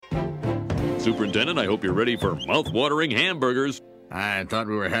Superintendent, I hope you're ready for mouth-watering hamburgers. I thought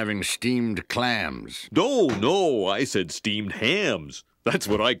we were having steamed clams. No, I said steamed hams. That's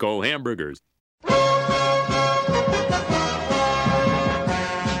what I call hamburgers.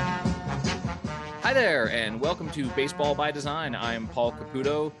 Hi there, and welcome to Baseball by Design. I'm Paul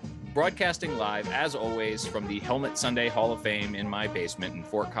Caputo, broadcasting live, as always, from the Helmet Sunday Hall of Fame in my basement in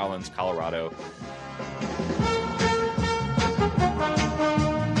Fort Collins, Colorado.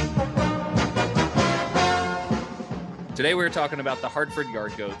 Today we're talking about the Hartford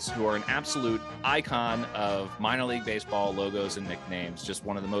Yard Goats, who are an absolute icon of minor league baseball logos and nicknames, just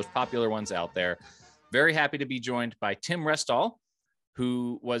one of the most popular ones out there. Very happy to be joined by Tim Restall,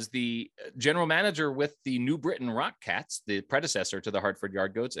 who was the general manager with the New Britain Rock Cats, the predecessor to the Hartford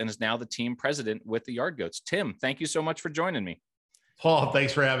Yard Goats, and is now the team president with the Yard Goats. Tim, thank you so much for joining me. Paul,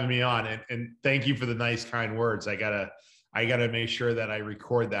 thanks for having me on, and thank you for the nice, kind words. I gotta make sure that I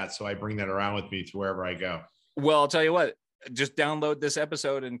record that so I bring that around with me to wherever I go. Well, I'll tell you what, just download this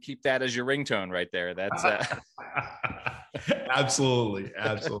episode and keep that as your ringtone right there. That's Absolutely.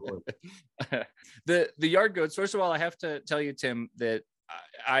 The Yard Goats. First of all, I have to tell you, Tim, that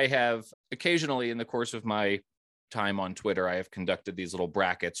I have occasionally in the course of my time on Twitter, I have conducted these little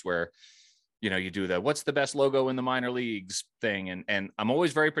brackets where, you do the what's the best logo in the minor leagues thing. And I'm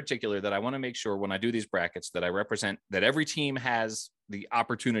always very particular that I want to make sure when I do these brackets that I represent that every team has the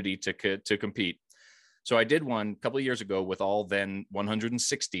opportunity to compete. So I did one a couple of years ago with all then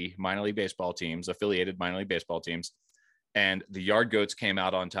 160 minor league baseball teams, affiliated minor league baseball teams. And the Yard Goats came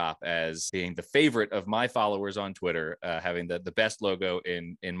out on top as being the favorite of my followers on Twitter, having the best logo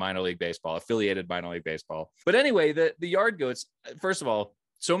in minor league baseball, affiliated minor league baseball. But anyway, the Yard Goats, first of all,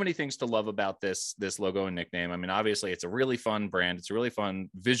 so many things to love about this logo and nickname. I mean, obviously, it's a really fun brand. It's really fun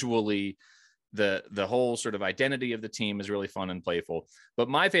visually. The whole sort of identity of the team is really fun and playful. But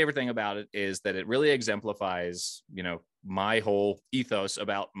my favorite thing about it is that it really exemplifies, my whole ethos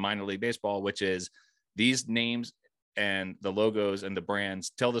about minor league baseball, which is these names and the logos and the brands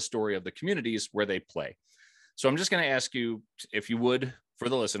tell the story of the communities where they play. So I'm just going to ask you, if you would, for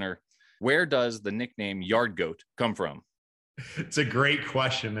the listener, where does the nickname Yard Goat come from? It's a great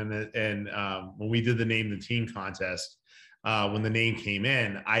question. And when we did the Name the Team contest, when the name came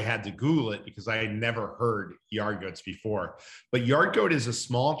in, I had to Google it because I had never heard Yard Goats before. But Yard Goat is a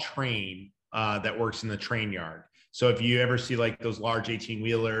small train that works in the train yard. So if you ever see like those large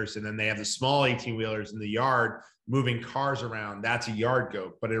 18-wheelers and then they have the small 18-wheelers in the yard moving cars around, that's a Yard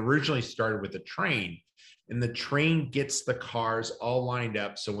Goat. But it originally started with a train, and the train gets the cars all lined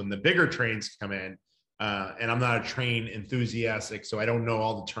up. So when the bigger trains come in, and I'm not a train enthusiastic, so I don't know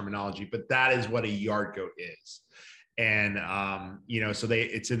all the terminology, but that is what a Yard Goat is. And, so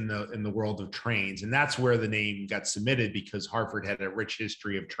it's in the world of trains, and that's where the name got submitted because Hartford had a rich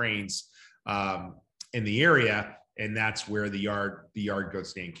history of trains in the area. And that's where the Yard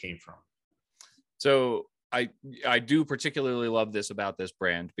Goats name came from. So I do particularly love this about this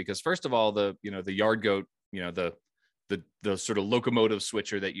brand because first of all, the Yard Goat, the sort of locomotive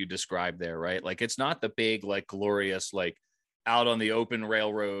switcher that you described there, right? Like it's not the big, like glorious, like out on the open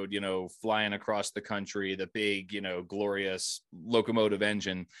railroad, flying across the country, the big, glorious locomotive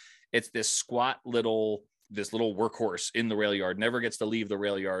engine. It's this squat little workhorse in the rail yard, never gets to leave the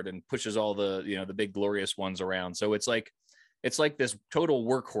rail yard and pushes all the, the big glorious ones around. So it's like this total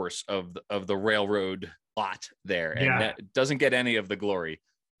workhorse of the railroad lot there. And that doesn't get any of the glory.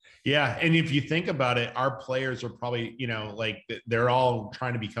 Yeah. And if you think about it, our players are probably, they're all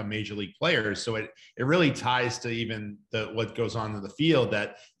trying to become major league players. So it really ties to even what goes on in the field,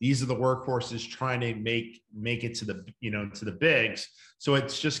 that these are the workhorses trying to make it to the bigs. So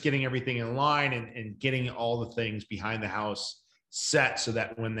it's just getting everything in line and getting all the things behind the house set so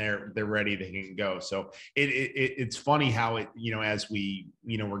that when they're ready, they can go. So it's funny how as we,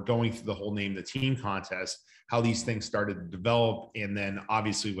 we're going through the whole Name the Team contest, how these things started to develop. And then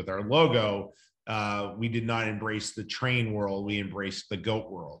obviously with our logo, we did not embrace the train world. We embraced the goat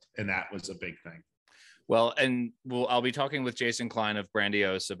world. And that was a big thing. Well, I'll be talking with Jason Klein of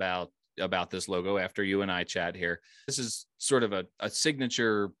Brandiose about this logo after you and I chat here. This is sort of a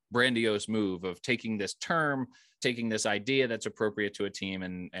signature Brandiose move of taking this term, taking this idea that's appropriate to a team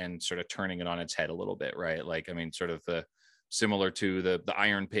and sort of turning it on its head a little bit, right? Like, I mean, sort of similar to the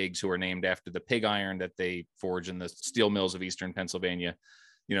iron pigs, who are named after the pig iron that they forge in the steel mills of Eastern Pennsylvania.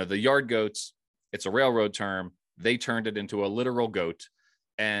 The Yard Goats, it's a railroad term. They turned it into a literal goat.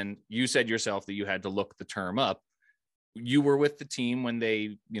 And you said yourself that you had to look the term up. You were with the team when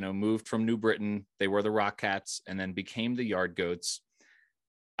they, moved from New Britain. They were the Rock Cats and then became the Yard Goats.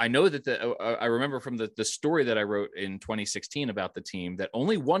 I know that I remember from the story that I wrote in 2016 about the team that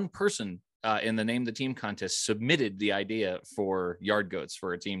only one person in the Name the Team contest submitted the idea for Yard Goats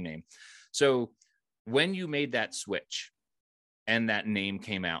for a team name. So when you made that switch and that name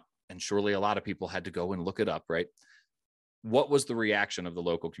came out, and surely a lot of people had to go and look it up, right? What was the reaction of the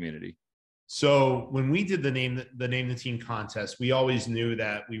local community? So when we did the name the team contest, we always knew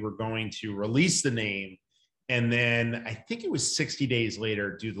that we were going to release the name, and then I think it was 60 days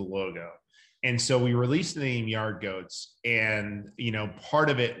later do the logo. And so we released the name Yard Goats, and part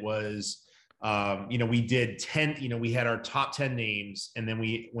of it was we did 10, we had our top 10 names, and then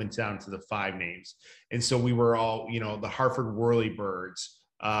we went down to the 5 names. And so we were all, the Hartford Whirlybirds,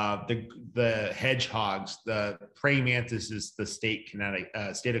 the hedgehogs, the praying mantis is the state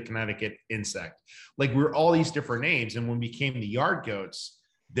of Connecticut insect. Like, we're all these different names. And when we became the Yard Goats,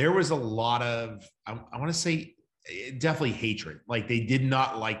 there was a lot of, I want to say, definitely hatred. Like, they did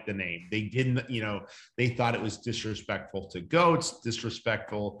not like the name. They didn't, they thought it was disrespectful to goats,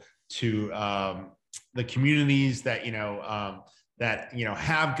 disrespectful to the communities that,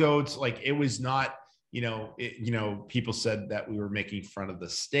 have goats. Like, it was not, people said that we were making fun of the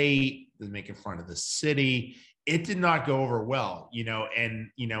state, making fun of the city. It did not go over well, and,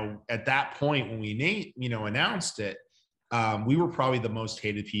 at that point when we announced it, we were probably the most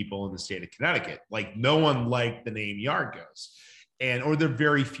hated people in the state of Connecticut. Like, no one liked the name Yard Goats, or there are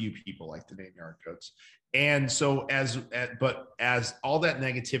very few people like the name Yard Goats. And so as all that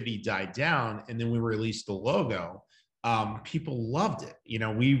negativity died down, and then we released the logo, people loved it.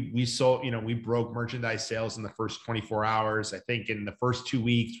 We sold, we broke merchandise sales in the first 24 hours. I think in the first 2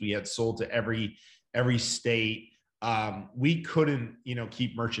 weeks we had sold to every state. We couldn't,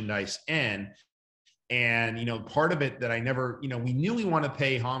 keep merchandise in. And, part of it that I never, we knew we want to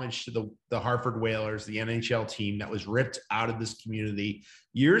pay homage to the Hartford Whalers, the NHL team that was ripped out of this community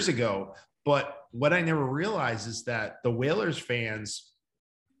years ago. But what I never realized is that the Whalers fans,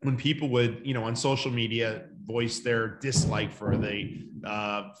 when people would, on social media voice their dislike for the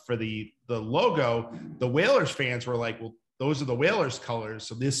logo, the Whalers fans were like, well, those are the Whalers colors,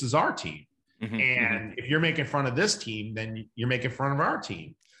 so this is our team. Mm-hmm. And if you're making fun of this team, then you're making fun of our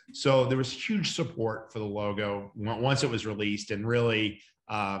team. So there was huge support for the logo once it was released, and really,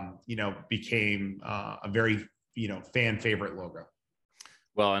 became a very, fan favorite logo.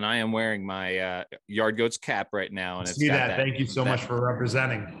 Well, and I am wearing my Yard Goats cap right now, and it's got that. Thank you so much for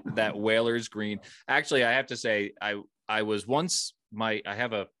representing that Whalers green. Actually, I have to say, I was once I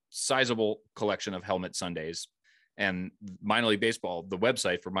have a sizable collection of helmet Sundays, and minor league baseball, the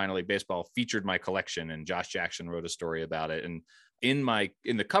website for minor league baseball, featured my collection, and Josh Jackson wrote a story about it. And in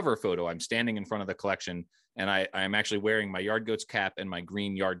the cover photo, I'm standing in front of the collection, and I'm actually wearing my Yard Goats cap and my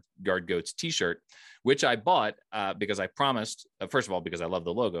green Yard Goats t-shirt, which I bought because I promised, first of all, because I love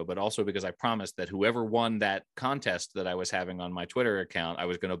the logo, but also because I promised that whoever won that contest that I was having on my Twitter account, I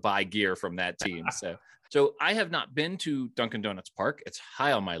was going to buy gear from that team. So I have not been to Dunkin' Donuts Park. It's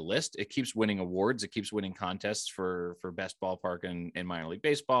high on my list. It keeps winning awards. It keeps winning contests for best ballpark in minor league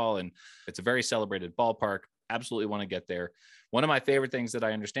baseball. And it's a very celebrated ballpark. Absolutely want to get there. One of my favorite things that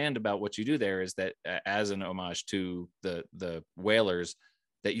I understand about what you do there is that as an homage to the Whalers,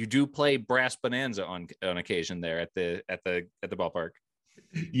 that you do play Brass Bonanza on occasion there at the ballpark.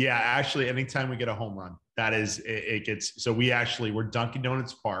 Yeah, actually, anytime we get a home run, that is, it gets, so we're Dunkin'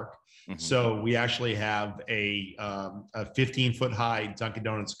 Donuts Park. Mm-hmm. So we actually have a 15-foot high Dunkin'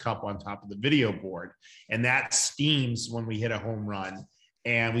 Donuts cup on top of the video board, and that steams when we hit a home run,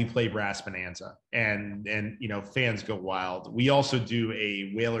 and we play Brass Bonanza, and fans go wild. We also do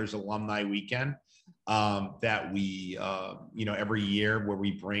a Whalers alumni weekend that we every year, where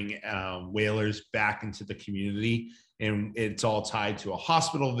we bring Whalers back into the community, and it's all tied to a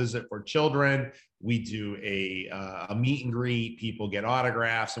hospital visit for children. We do a meet and greet, people get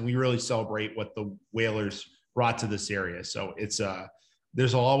autographs, and we really celebrate what the Whalers brought to this area. So it's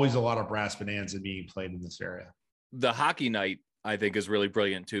there's always a lot of Brass Bonanza being played in this area. The hockey night, I think, is really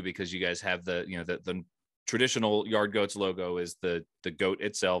brilliant too, because you guys have the traditional Yard Goats logo is the goat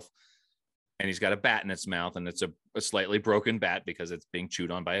itself, and he's got a bat in its mouth, and it's a slightly broken bat because it's being chewed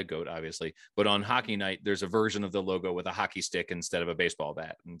on by a goat, obviously. But on hockey night, there's a version of the logo with a hockey stick instead of a baseball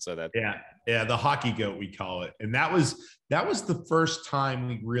bat, and so that the hockey goat, we call it. And that was the first time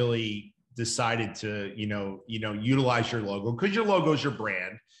we really decided to utilize your logo, because your logo is your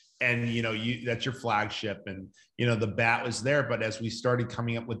brand, and that's your flagship, and the bat was there. But as we started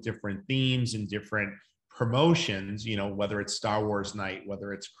coming up with different themes and different promotions, whether it's Star Wars night,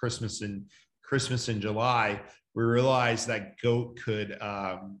 whether it's Christmas in July, we realized that goat could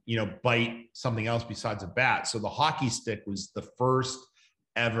bite something else besides a bat. So the hockey stick was the first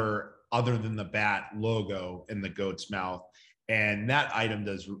ever, other than the bat, logo in the goat's mouth. And that item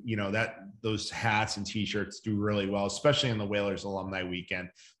does, those hats and t-shirts do really well, especially on the Whalers alumni weekend.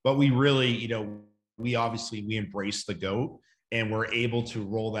 But we really, we embrace the GOAT, and we're able to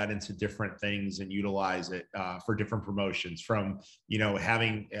roll that into different things and utilize it for different promotions, from,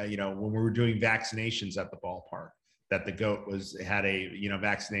 having, when we were doing vaccinations at the ballpark, that the GOAT had a,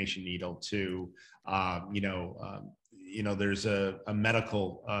 vaccination needle to, there's a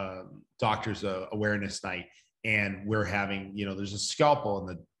medical doctor's awareness night, and we're having, there's a scalpel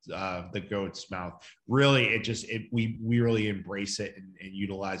in the GOAT's mouth. Really, we really embrace it and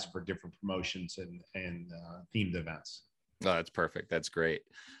utilize it for different promotions and themed events. Oh, that's perfect. That's great.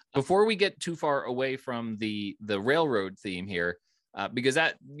 Before we get too far away from the railroad theme here, because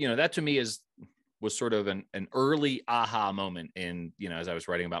that to me was sort of an early aha moment in, as I was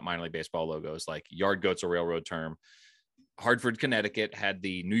writing about minor league baseball logos, like yard goat's a railroad term. Hartford, Connecticut had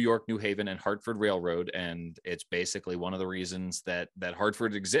the New York, New Haven, and Hartford Railroad. And it's basically one of the reasons that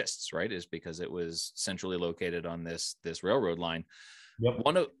Hartford exists, right, is because it was centrally located on this railroad line.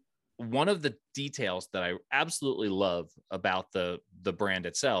 Yep. One of the details that I absolutely love about the brand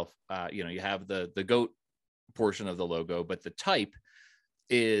itself, you have the GOAT portion of the logo, but the type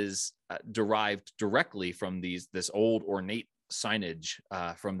is derived directly from this old ornate signage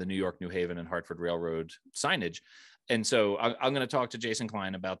from the New York, New Haven, and Hartford Railroad signage. And so I'm going to talk to Jason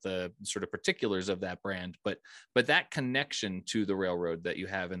Klein about the sort of particulars of that brand, but that connection to the railroad that you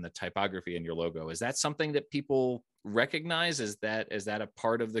have in the typography in your logo, is that something that people recognize? Is that a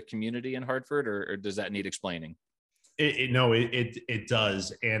part of the community in Hartford, or does that need explaining? It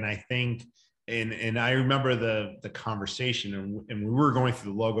does. And I think, and I remember the conversation, and we were going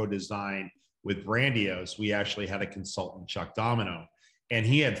through the logo design with Brandios. We actually had a consultant, Chuck Domino, and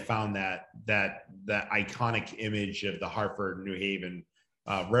he had found that iconic image of the Hartford New Haven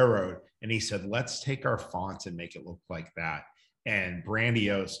Railroad. And he said, let's take our font and make it look like that. And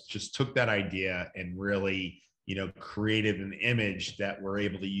Brandios just took that idea and really, created an image that we're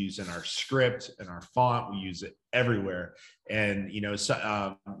able to use in our script and our font. We use it everywhere. And,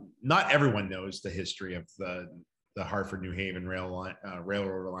 not everyone knows the history of the Hartford New Haven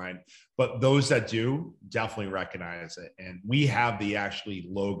railroad line, but those that do definitely recognize it. And we have the actually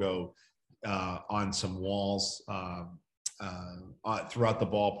logo on some walls throughout the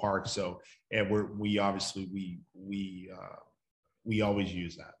ballpark. So, and we always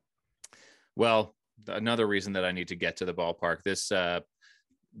use that. Well, another reason that I need to get to the ballpark, this the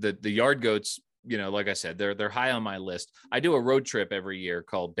yard goats, like I said, they're high on my list. I do a road trip every year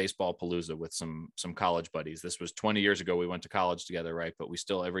called Baseball Palooza with some college buddies. This was 20 years ago. We went to college together, right? But we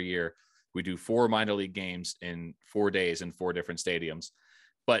still, every year, we do 4 minor league games in 4 days in 4 different stadiums.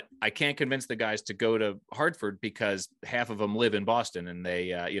 But I can't convince the guys to go to Hartford because half of them live in Boston, and they,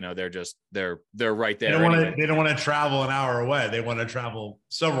 they're right there. They don't want to travel an hour away. They want to travel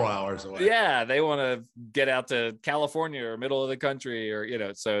several hours away. Yeah, they want to get out to California or middle of the country,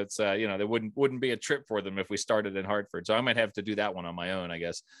 or so it's there wouldn't be a trip for them if we started in Hartford. So I might have to do that one on my own, I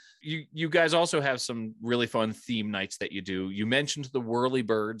guess. You guys also have some really fun theme nights that you do. You mentioned the Whirly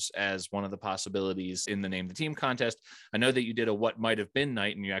Birds as one of the possibilities in the Name the Team contest. I know that you did a What Might Have Been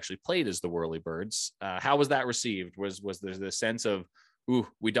night, and you actually played as the Whirly Birds. How was that received? Was there the sense of, ooh,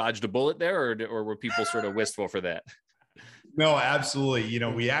 we dodged a bullet there, or were people sort of wistful for that? No, absolutely.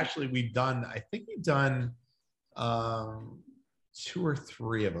 We've done 2 or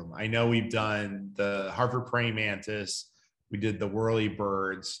 3 of them. I know we've done the Hartford Praying Mantis, we did the Whirly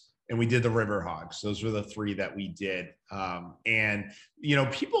Birds, and we did the River Hogs. Those were the 3 that we did. And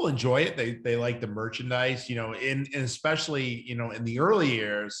people enjoy it. They like the merchandise, and especially, in the early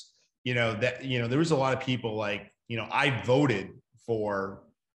years, there was a lot of people like, I voted for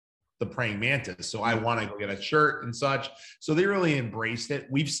the Praying Mantis, so I want to go get a shirt and such. So they really embraced it.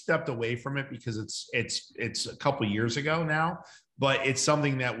 We've stepped away from it because it's a couple years ago now, but it's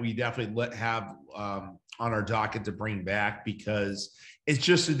something that we definitely have on our docket to bring back, because it's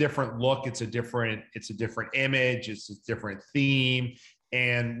just a different look. It's a different image. It's a different theme,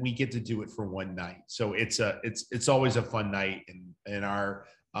 and we get to do it for one night. So it's always a fun night, and our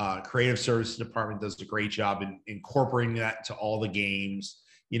creative services department does a great job in incorporating that to all the games.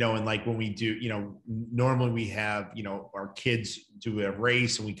 And like when we do, normally we have, our kids do a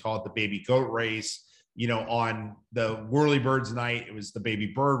race, and we call it the baby goat race. On the Whirly Birds night, it was the baby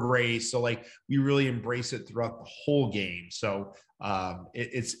bird race. So like we really embrace it throughout the whole game. So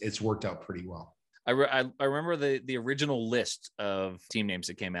it's worked out pretty well. I remember the original list of team names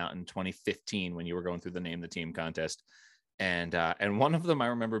that came out in 2015 when you were going through the Name the Team contest. And one of them I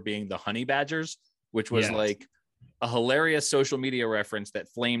remember being the Honey Badgers, which was like a hilarious social media reference that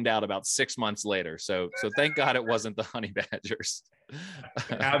flamed out about 6 months later. So thank God it wasn't the Honey Badgers.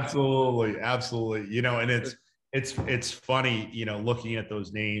 Absolutely, absolutely. And it's funny, looking at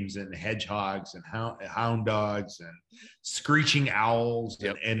those names and hedgehogs and hound dogs and screeching owls and,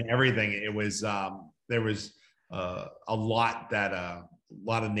 Yep. and everything. It was there was a lot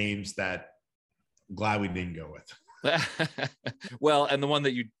of names that I'm glad we didn't go with. Well, and the one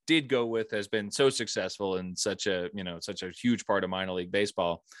that you did go with has been so successful and such a huge part of minor league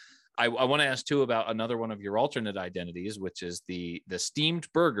baseball. I want to ask too about another one of your alternate identities, which is the steamed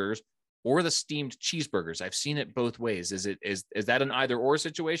burgers or the steamed cheeseburgers. I've seen it both ways. Is that an either or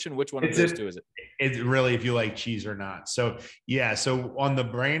situation? Which one of those two is it? It's really if you like cheese or not. So yeah, so on the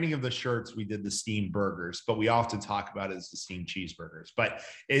branding of the shirts, we did the steamed burgers, but we often talk about it as the steamed cheeseburgers. But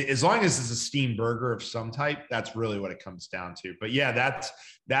as long as it's a steamed burger of some type, that's really what it comes down to. But yeah,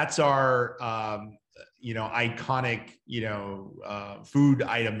 that's our iconic food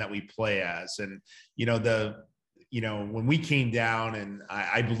item that we play as. And when we came down, and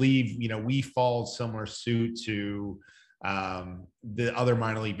I believe, we followed similar suit to the other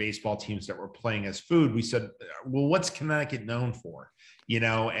minor league baseball teams that were playing as food. We said, well, what's Connecticut known for?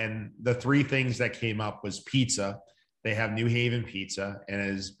 And the three things that came up was pizza. They have New Haven pizza,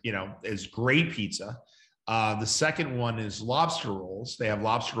 and is great pizza. The second one is lobster rolls. They have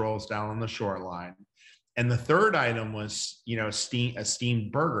lobster rolls down on the shoreline. And the third item was, a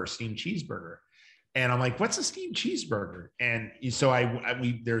steamed burger, steamed cheeseburger. And I'm like, what's a steamed cheeseburger? And so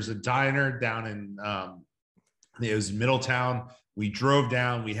there's a diner down in, it was Middletown. We drove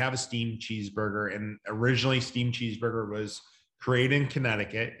down, we have a steamed cheeseburger. And originally steamed cheeseburger was created in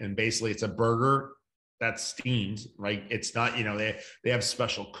Connecticut. And basically it's a burger that's steamed, right? It's not, they have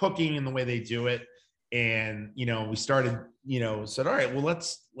special cooking in the way they do it. And, we started, said, all right, well,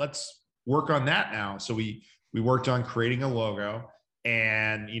 let's work on that now. So we worked on creating a logo.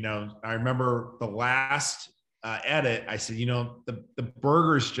 And, I remember the last edit, I said, the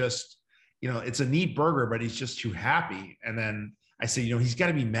burger's just, it's a neat burger, but he's just too happy. And then I said, he's got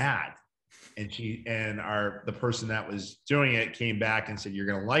to be mad. And the person that was doing it came back and said, you're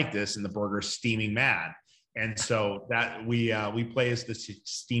going to like this. And the burger's steaming mad. And so that we play as the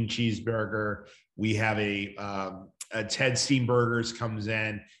steamed cheeseburger. We have a Ted Steam Burgers comes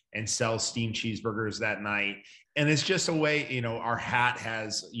in and sells steamed cheeseburgers that night. And it's just a way, our hat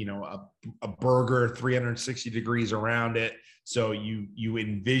has, a burger 360 degrees around it. So you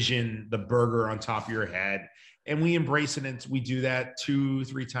envision the burger on top of your head, and we embrace it. And we do that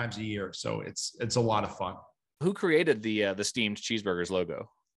 2-3 times a year. So it's a lot of fun. Who created the steamed cheeseburgers logo?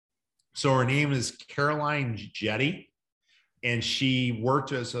 So her name is Caroline Jetty, and she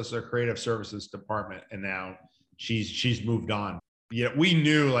worked as a creative services department. And now she's moved on. Yeah. We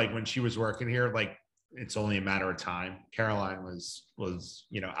knew, like, when she was working here, like, it's only a matter of time. Caroline was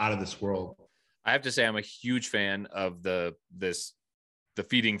out of this world. I have to say, I'm a huge fan of the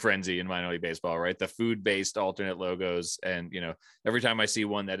feeding frenzy in minor league baseball, right? The food-based alternate logos. And, every time I see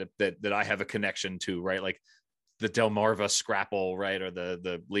one that I have a connection to, right? Like the Delmarva Scrapple, right? Or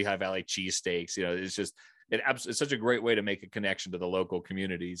the Lehigh Valley cheesesteaks, it's such a great way to make a connection to the local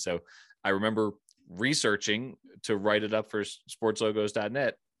community. So I remember researching to write it up for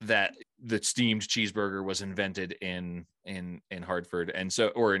sportslogos.net that the steamed cheeseburger was invented in Hartford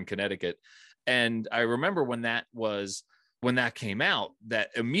or in Connecticut. And I remember when that came out, that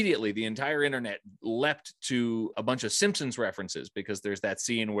immediately the entire internet leapt to a bunch of Simpsons references, because there's that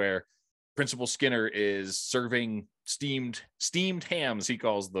scene where Principal Skinner is serving steamed hams, he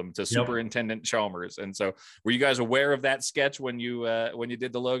calls them, to Superintendent Chalmers. And so were you guys aware of that sketch when you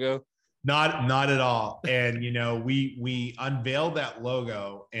did the logo? Not at all. And, we unveiled that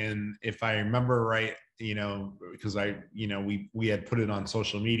logo. And if I remember right, because we had put it on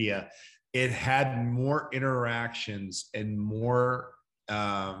social media, it had more interactions and more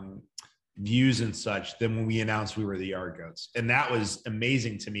views and such than when we announced we were the Yard Goats. And that was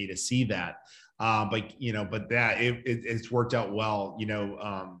amazing to me to see that. But it's worked out well.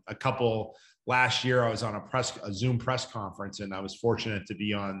 Last year I was on a Zoom press conference, and I was fortunate to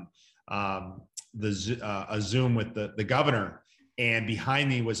be on a Zoom with the governor, and behind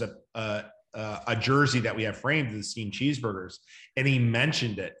me was a jersey that we have framed of the steamed cheeseburgers, and he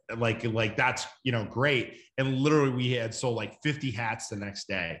mentioned it like that's great. And literally we had sold like 50 hats the next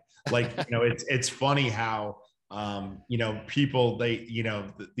day. Like, it's funny how people,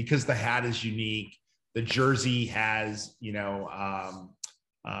 because the hat is unique, the jersey has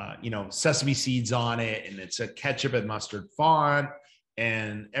sesame seeds on it, and it's a ketchup and mustard font.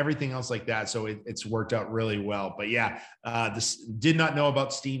 and everything else like that. So it's worked out really well. But yeah, this did not know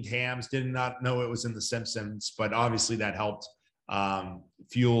about steamed hams, did not know it was in The Simpsons, but obviously that helped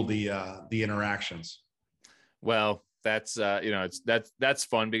fuel the interactions. Well, that's that's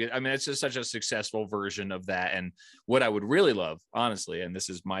fun because I mean it's just such a successful version of that. And what I would really love, honestly, and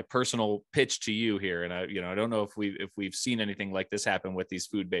this is my personal pitch to you here, and I don't know if we've seen anything like this happen with these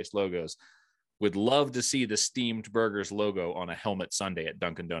food-based logos. Would love to see the Steamed Burgers logo on a helmet Sunday at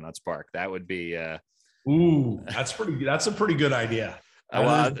Dunkin' Donuts Park. That would be ooh, that's a pretty good idea.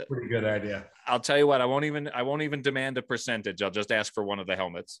 That is a pretty good idea. I'll tell you what, I won't even demand a percentage. I'll just ask for one of the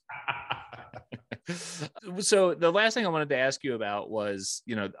helmets. So the last thing I wanted to ask you about was,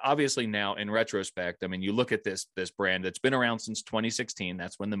 obviously now in retrospect, I mean, you look at this brand that's been around since 2016.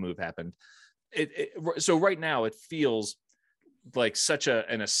 That's when the move happened. So right now it feels like such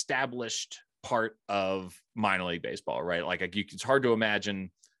an established part of minor league baseball, right? Like it's hard to imagine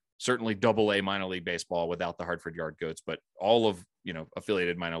certainly AA minor league baseball without the Hartford Yard Goats, but all of,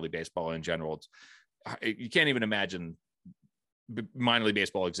 affiliated minor league baseball in general, you can't even imagine minor league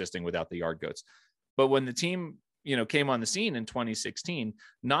baseball existing without the Yard Goats. But when the team, came on the scene in 2016,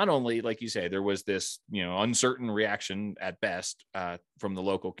 not only, like you say, there was this, uncertain reaction at best from the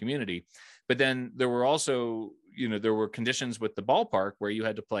local community, but then there were also, there were conditions with the ballpark where you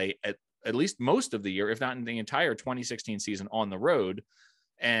had to play at least most of the year, if not in the entire 2016 season, on the road.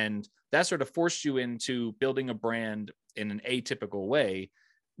 And that sort of forced you into building a brand in an atypical way,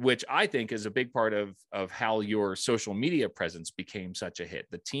 which I think is a big part of how your social media presence became such a hit.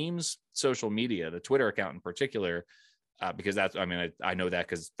 The team's social media, the Twitter account in particular, because I know that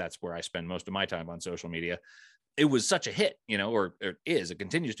because that's where I spend most of my time on social media. It was such a hit, it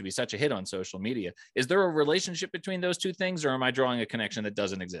continues to be such a hit on social media. Is there a relationship between those two things, or am I drawing a connection that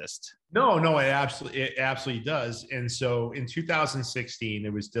doesn't exist? No, it absolutely does. And so in 2016,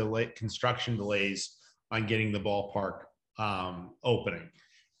 there was construction delays on getting the ballpark opening.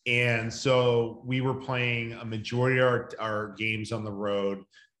 And so we were playing a majority of our games on the road.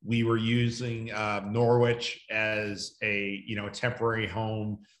 We were using Norwich as a temporary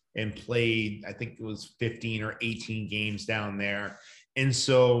home, and played, I think it was 15 or 18 games down there. And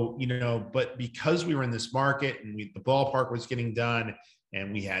so, but because we were in this market and the ballpark was getting done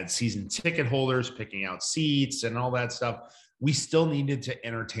and we had season ticket holders picking out seats and all that stuff, we still needed to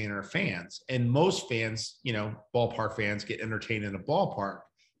entertain our fans. And most fans, ballpark fans, get entertained in a ballpark,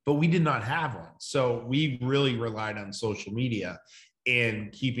 but we did not have one. So we really relied on social media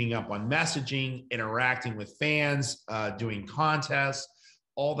and keeping up on messaging, interacting with fans, doing contests,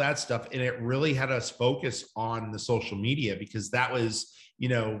 all that stuff. And it really had us focus on the social media, because that was, at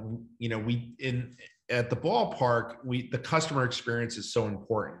the ballpark, the customer experience is so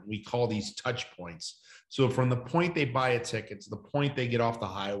important. We call these touch points. So from the point they buy a ticket to the point they get off the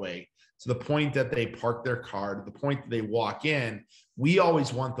highway, to the point that they park their car, to the point that they walk in, we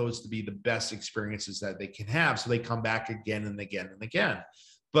always want those to be the best experiences that they can have, so they come back again and again and again.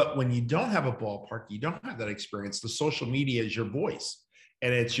 But when you don't have a ballpark, you don't have that experience. The social media is your voice.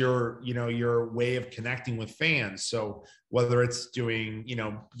 And it's your way of connecting with fans. So whether it's doing,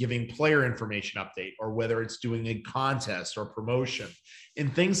 giving player information update, or whether it's doing a contest or promotion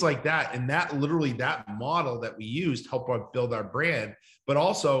and things like that. And that model that we used helped us build our brand. But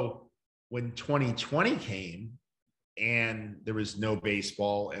also when 2020 came and there was no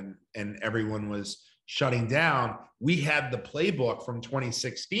baseball and everyone was shutting down, we had the playbook from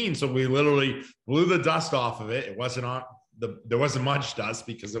 2016. So we literally blew the dust off of it. It wasn't on. There wasn't much dust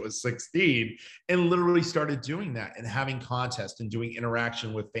because it was 16, and literally started doing that and having contests and doing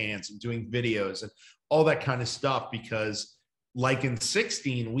interaction with fans and doing videos and all that kind of stuff. Because like in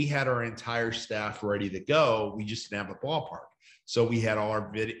 16, we had our entire staff ready to go. We just didn't have a ballpark. So we had all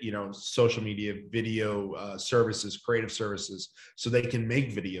our social media, video services, creative services, so they can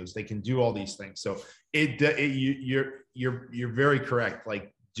make videos, they can do all these things. So you're very correct.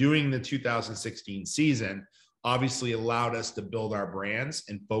 Like doing the 2016 season obviously allowed us to build our brands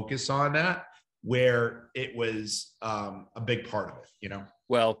and focus on that, where it was a big part of it,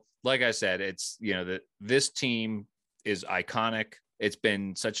 Well, like I said, it's, that this team is iconic. It's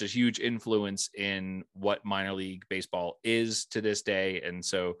been such a huge influence in what minor league baseball is to this day. And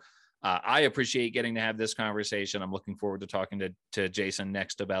so I appreciate getting to have this conversation. I'm looking forward to talking to Jason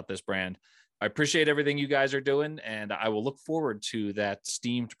next about this brand. I appreciate everything you guys are doing, and I will look forward to that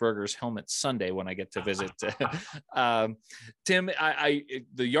Steamed Burgers helmet Sunday when I get to visit. Tim,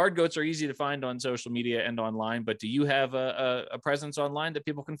 the Yard Goats are easy to find on social media and online, but do you have a presence online that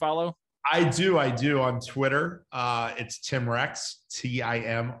people can follow? I do on Twitter. It's Tim Rex,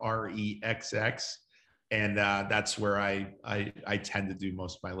 TIMREXX. And that's where I tend to do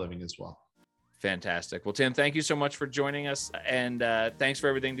most of my living as well. Fantastic. Well, Tim, thank you so much for joining us, and thanks for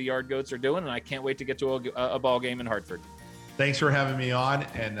everything the Yard Goats are doing. And I can't wait to get to a ball game in Hartford. Thanks for having me on,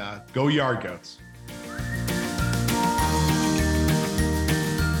 and go Yard Goats.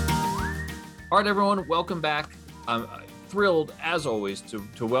 All right, everyone, welcome back. I'm thrilled, as always,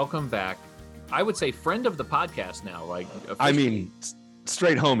 to welcome back, I would say, friend of the podcast now. Like, I mean,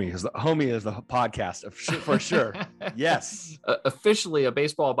 straight homie is the podcast for sure. Yes. Officially a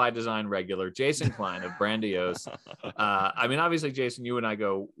Baseball by Design regular, Jason Klein of Brandiose. I mean, obviously, Jason, you and I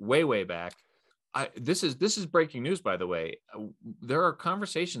go way, way back. This is breaking news, by the way. There are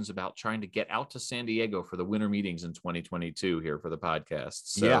conversations about trying to get out to San Diego for the winter meetings in 2022 here for the podcast.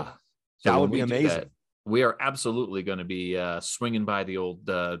 So, yeah, that would be amazing. We are absolutely going to be swinging by the old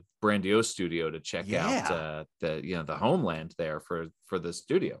Brandiose studio to check out the homeland there for the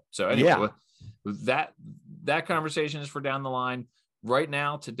studio. So anyway, that conversation is for down the line. Right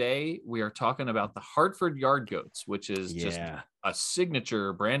now, today, we are talking about the Hartford Yard Goats, which is just a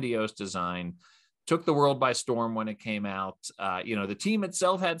signature Brandiose design. Took the world by storm when it came out. The team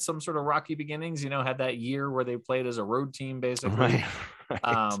itself had some sort of rocky beginnings, had that year where they played as a road team, basically. Right.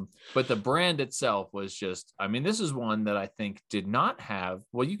 But the brand itself was just, I mean, this is one that I think did not have,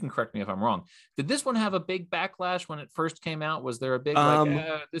 well, you can correct me if I'm wrong. Did this one have a big backlash when it first came out? Was there a big,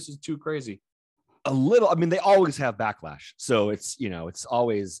 this is too crazy? A little. I mean, they always have backlash. So it's, it's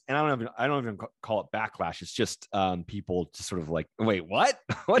always, and I don't even call it backlash. It's just people just sort of like, wait, what?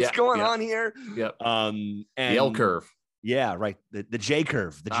 What's going on here? Yep. And the L curve. Yeah, right. The J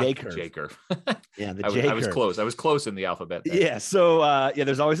curve. The J curve. J curve. Yeah, the J curve. I was close. I was close in the alphabet there. Yeah. So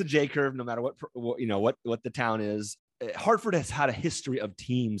there's always a J curve, no matter what the town is. Hartford has had a history of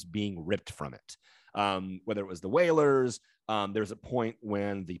teams being ripped from it. Whether it was the Whalers. There was a point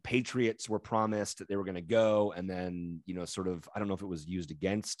when the Patriots were promised that they were going to go, and then, sort of, I don't know if it was used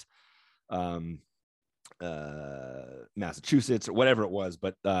against Massachusetts or whatever it was,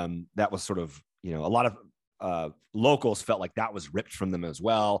 but that was sort of, a lot of locals felt like that was ripped from them as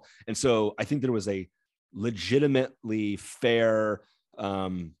well. And so I think there was a legitimately fair,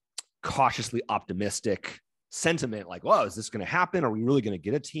 cautiously optimistic sentiment, like, well, is this going to happen? Are we really going to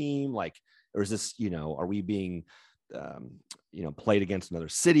get a team? Like, or is this, are we being played against another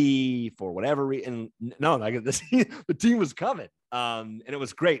city for whatever reason? No, like the team was coming, and it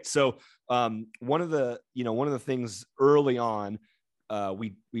was great. So one of the things early on,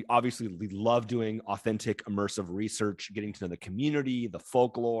 we obviously love doing authentic, immersive research, getting to know the community, the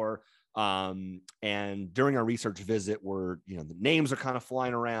folklore. And during our research visit, the names are kind of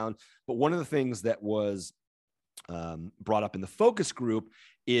flying around. But one of the things that was brought up in the focus group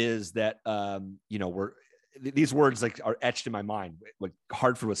is that these words are etched in my mind. Like,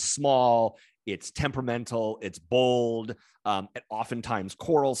 Hartford was small, it's temperamental, it's bold, and oftentimes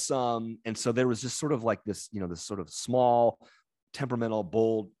quarrelsome. And so there was just sort of like this, this sort of small, temperamental,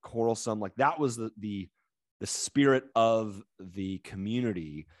 bold, quarrelsome. Like, that was the spirit of the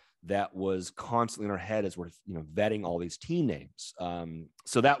community that was constantly in our head as we're, vetting all these team names.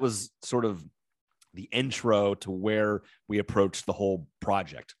 So that was sort of the intro to where we approached the whole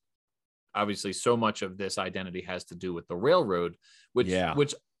project. Obviously, so much of this identity has to do with the railroad, which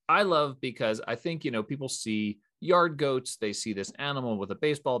I love, because I think, people see Yard Goats, they see this animal with a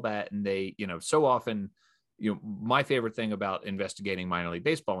baseball bat, and they, so often, my favorite thing about investigating minor league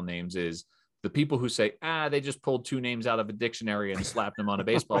baseball names is the people who say, they just pulled two names out of a dictionary and slapped them on a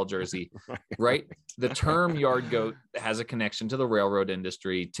baseball jersey, right? The term Yard Goat has a connection to the railroad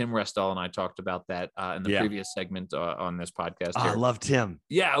industry. Tim Restall and I talked about that in the previous segment on this podcast. I love Tim.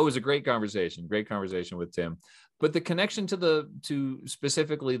 Yeah, it was a great conversation with Tim. But the connection to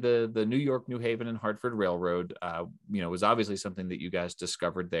specifically the New York, New Haven, and Hartford Railroad, was obviously something that you guys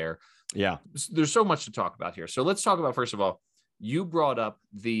discovered there. Yeah. There's so much to talk about here. So let's talk about, first of all, you brought up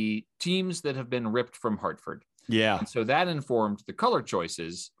the teams that have been ripped from Hartford. Yeah. And so that informed the color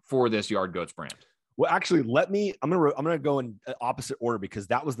choices for this Yard Goats brand. Well, actually, I'm gonna go in opposite order, because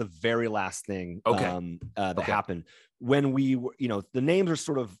that was the very last thing that happened when we were, the names are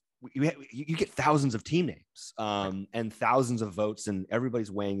sort of, you get thousands of team names and thousands of votes, and everybody's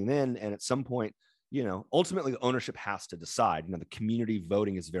weighing in. And at some point, ultimately the ownership has to decide. The community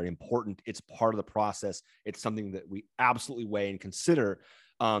voting is very important. It's part of the process. It's something that we absolutely weigh and consider.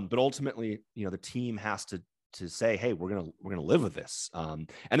 But ultimately, the team has to say, hey, we're gonna live with this. And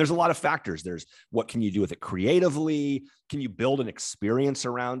there's a lot of factors. There's what can you do with it creatively? Can you build an experience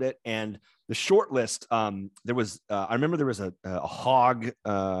around it? And the short list, there was I remember there was a hog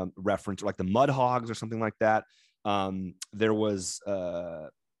reference, like the mud hogs or something like that. There was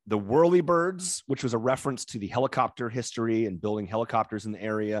the whirlybirds, which was a reference to the helicopter history and building helicopters in the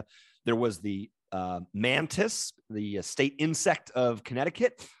area. There was the mantis, the state insect of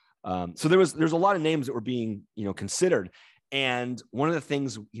Connecticut. So there's a lot of names that were being, considered. And one of the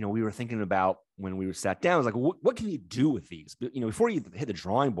things, we were thinking about when we were sat down was like, what can you do with these? Before you hit the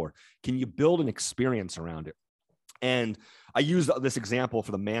drawing board, can you build an experience around it? And I used this example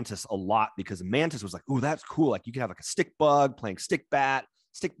for the mantis a lot because the mantis was like, oh, that's cool. Like you could have like a stick bug playing stick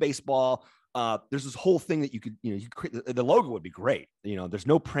baseball. There's this whole thing that you could create. The logo would be great. There's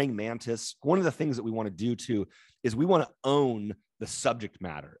no praying mantis. One of the things that we want to do too is we want to own the subject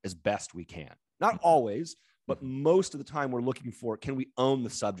matter as best we can. Not always, but most of the time we're looking for, can we own the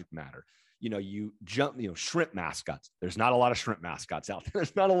subject matter? Shrimp mascots. There's not a lot of shrimp mascots out there.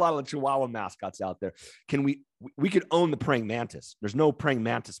 There's not a lot of Chihuahua mascots out there. We could own the praying mantis. There's no praying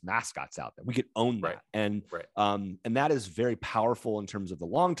mantis mascots out there. We could own that. And that is very powerful in terms of the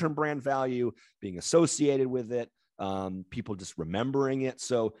long-term brand value, being associated with it, people just remembering it.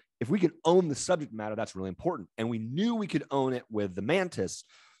 So if we can own the subject matter, that's really important. And we knew we could own it with the mantis.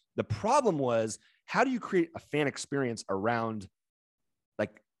 The problem was, how do you create a fan experience around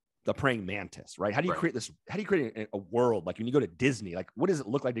like the praying mantis, right? How do you create this? How do you create a world? Like when you go to Disney, like what does it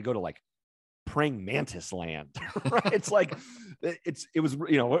look like to go to like praying mantis land? Right? It's like, it was,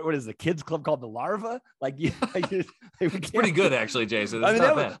 what is the kids club called, the larva? Like, it's pretty good actually, Jason.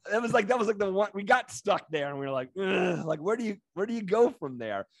 That was like the one we got stuck there, and we were like, like where do you go from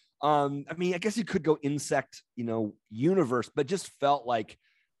there? I guess you could go insect, universe, but just felt like,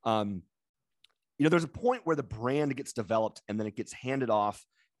 there's a point where the brand gets developed and then it gets handed off.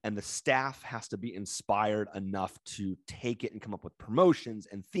 And the staff has to be inspired enough to take it and come up with promotions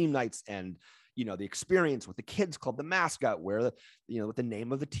and theme nights and, the experience with the kids club, the mascot, where with the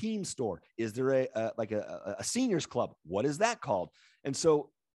name of the team store. Is there a seniors club? What is that called? And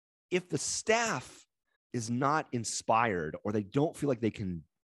so if the staff is not inspired or they don't feel like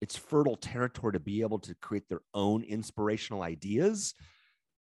it's fertile territory to be able to create their own inspirational ideas,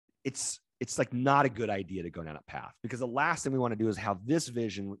 it's like not a good idea to go down that path, because the last thing we want to do is have this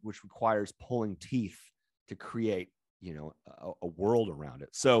vision, which requires pulling teeth to create, a world around it.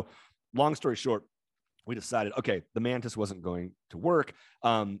 So long story short, we decided, okay, the mantis wasn't going to work.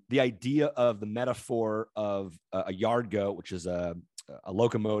 The idea of the metaphor of a yard goat, which is a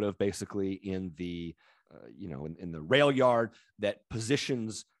locomotive basically in the, in the rail yard that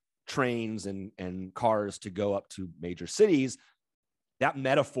positions trains and cars to go up to major cities. That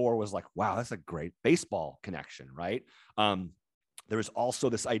metaphor was like, wow, that's a great baseball connection, right? There was also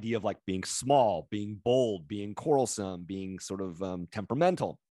this idea of like being small, being bold, being quarrelsome, being sort of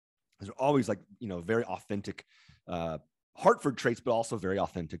temperamental. There's always like, very authentic Hartford traits, but also very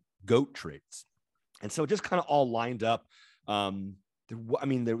authentic goat traits. And so it just kind of all lined up.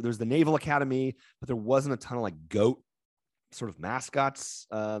 There's the Naval Academy, but there wasn't a ton of like goat sort of mascots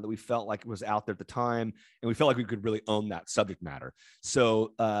that we felt like was out there at the time, and we felt like we could really own that subject matter.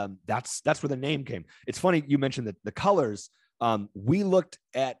 So that's where the name came. It's funny you mentioned the colors. We looked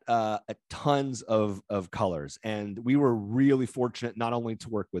at tons of colors, and we were really fortunate not only to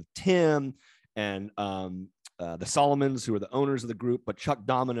work with Tim and the Solomons, who are the owners of the group, but Chuck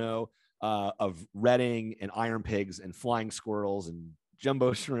Domino of Redding and Iron Pigs and Flying Squirrels and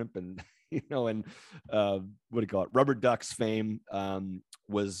Jumbo Shrimp and what do you call it? Rubber Ducks fame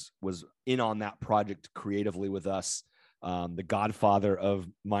was in on that project creatively with us, the godfather of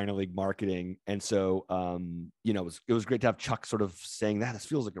minor league marketing. And so, it was great to have Chuck sort of saying that this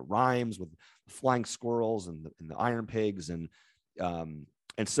feels like it rhymes with the Flying Squirrels and the Iron Pigs. And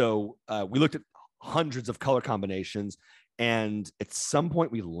so we looked at hundreds of color combinations. And at some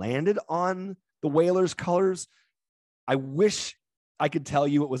point we landed on the Whalers colors. I wish I could tell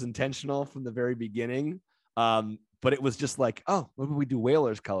you it was intentional from the very beginning. But it was just like, oh, what would we do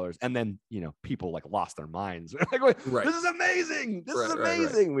Whalers colors? And then, people like lost their minds. Like, this is amazing. This is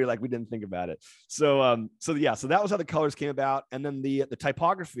amazing. Right. We were like, we didn't think about it. So that was how the colors came about. And then the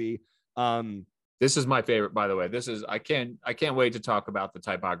typography. This is my favorite, by the way. I can't wait to talk about the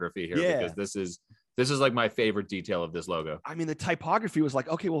typography here, because this is like my favorite detail of this logo. The typography was like,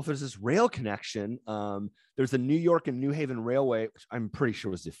 okay, well, if there's this rail connection, there's the New York and New Haven Railway, which I'm pretty sure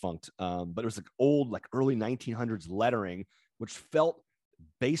was defunct. But it was like old, like early 1900s lettering, which felt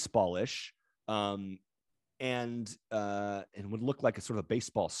baseballish, and would look like a sort of a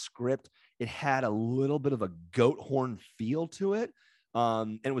baseball script. It had a little bit of a goat horn feel to it.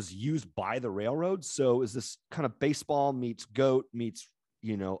 And it was used by the railroad. So it was this kind of baseball meets goat meets,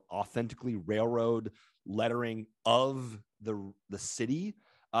 authentically railroad lettering of the city.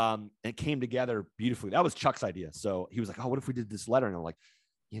 And it came together beautifully. That was Chuck's idea. So he was like, oh, what if we did this lettering? And I'm like,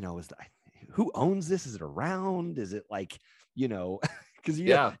 who owns this? Is it around? Is it like, because you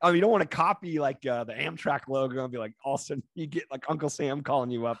don't want to copy like the Amtrak logo and be like, all of a sudden you get like Uncle Sam calling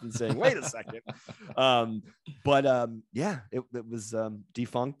you up and saying, wait a second. It was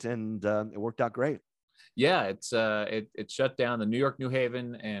defunct, and it worked out great. Yeah, it shut down. The New York, New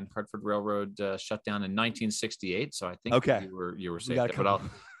Haven, and Hartford Railroad shut down in 1968. So I think you were safe there. But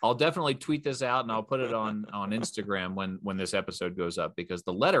I'll definitely tweet this out, and I'll put it on Instagram when this episode goes up, because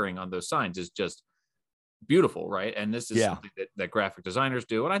the lettering on those signs is just beautiful, right? And this is something that graphic designers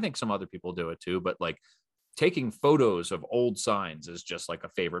do, and I think some other people do it too. But like taking photos of old signs is just like a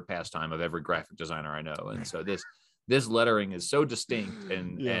favorite pastime of every graphic designer I know. And so this lettering is so distinct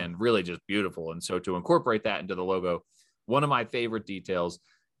and really just beautiful. And so to incorporate that into the logo, one of my favorite details,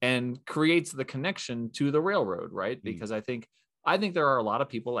 and creates the connection to the railroad, right? Because I think there are a lot of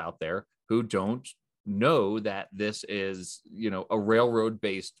people out there who don't know that this is, a railroad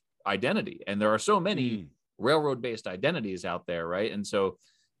based identity. And there are so many railroad based identities out there, right? And so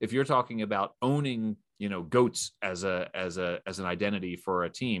if you're talking about owning, goats as an identity for a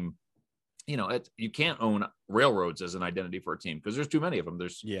team, you can't own railroads as an identity for a team because there's too many of them.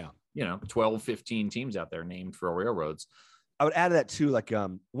 There's 12, 15 teams out there named for railroads. I would add to that too, like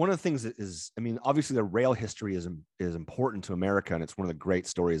one of the things that is, obviously the rail history is important to America, and it's one of the great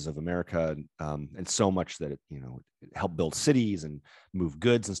stories of America, and so much that it helped build cities and move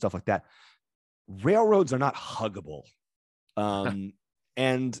goods and stuff like that. Railroads are not huggable,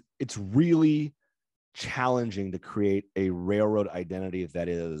 and it's really challenging to create a railroad identity that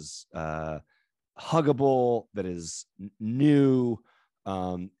is huggable, that is new.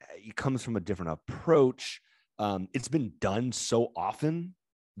 It comes from a different approach. It's been done so often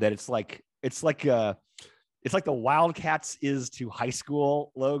that it's like the Wildcats is to high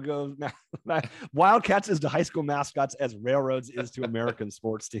school logos. Wildcats is to high school mascots as railroads is to American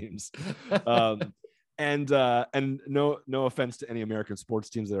sports teams. And no offense to any American sports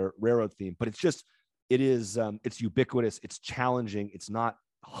teams that are railroad themed, but it's ubiquitous. It's challenging. It's not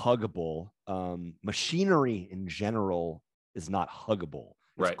huggable. Machinery in general is not huggable.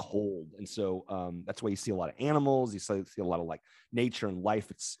 It's cold. And so that's why you see a lot of animals. You see a lot of like nature and life.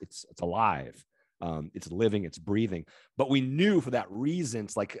 It's alive. It's living, it's breathing. But we knew for that reason,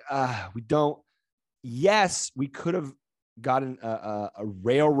 it's like, we could have gotten a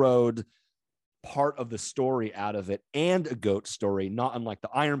railroad part of the story out of it, and a goat story, not unlike the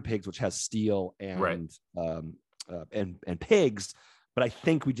Iron Pigs, which has steel and pigs. But I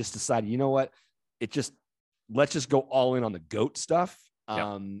think we just decided, you know what? Let's just go all in on the goat stuff.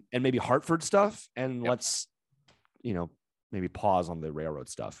 And maybe Hartford stuff, and let's, maybe pause on the railroad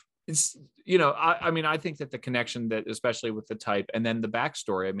stuff. It's, I think that the connection, that especially with the type and then the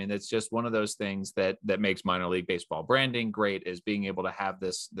backstory, it's just one of those things that makes minor league baseball branding great, is being able to have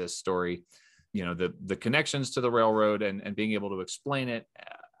this story, the connections to the railroad and being able to explain it.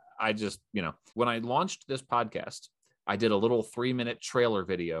 I just, when I launched this podcast, I did a little 3-minute trailer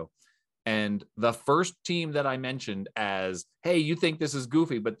video. And the first team that I mentioned as, hey, you think this is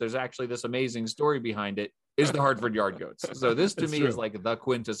goofy, but there's actually this amazing story behind it, is the Hartford Yard Goats. So this to me is like the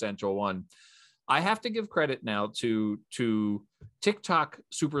quintessential one. I have to give credit now to TikTok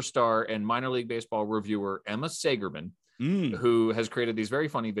superstar and minor league baseball reviewer Emma Sagerman, who has created these very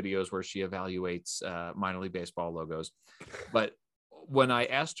funny videos where she evaluates minor league baseball logos. But when I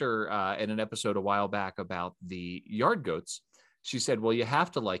asked her in an episode a while back about the Yard Goats, she said, well, you have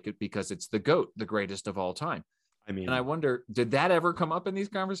to like it because it's the GOAT, the greatest of all time. And I wonder, did that ever come up in these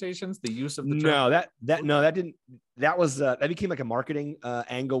conversations? The use of the term? No, that didn't. That was that became like a marketing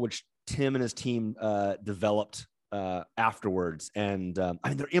angle, which Tim and his team developed afterwards. And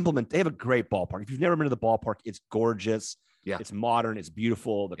they have a great ballpark. If you've never been to the ballpark, it's gorgeous. Yeah, it's modern. It's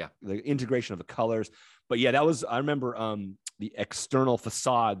beautiful. The integration of the colors. But yeah, that was. I remember the external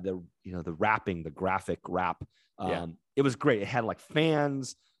facade, the wrapping, the graphic wrap. It was great. It had like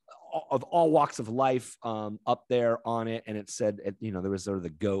fans of all walks of life up there on it, and it said, there was sort of the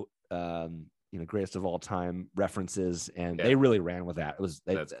GOAT, greatest of all time references, and they really ran with that.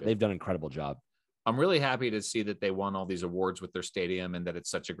 They've done an incredible job. I'm really happy to see that they won all these awards with their stadium, and that it's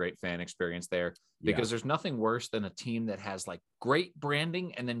such a great fan experience there, because there's nothing worse than a team that has like great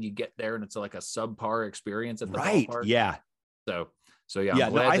branding, and then you get there and it's like a subpar experience at the ballpark. Yeah. So yeah,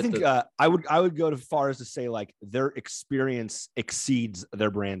 I think I would go as far as to say like their experience exceeds their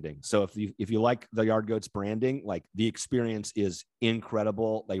branding. So if you like the Yard Goats branding, like the experience is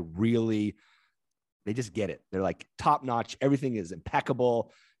incredible. They just get it. They're like top notch. Everything is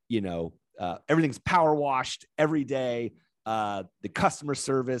impeccable. Everything's power washed every day. The customer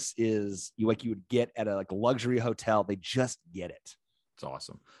service is you would get at a luxury hotel. They just get it. It's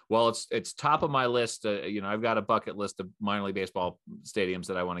awesome. Well, it's top of my list. I've got a bucket list of minor league baseball stadiums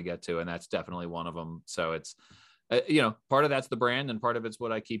that I want to get to, and that's definitely one of them. So it's, part of that's the brand, and part of it's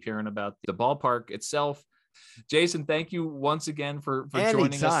what I keep hearing about the ballpark itself. Jason, thank you once again for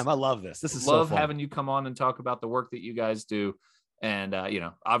joining us. I love this. This is love so fun. having you come on and talk about the work that you guys do. And,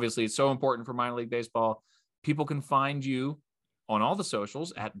 obviously it's so important for minor league baseball. People can find you on all the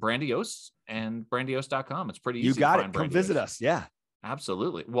socials at Brandiose and brandiose.com. It's pretty easy. You got to it. find Come Brandiose. visit us. Yeah.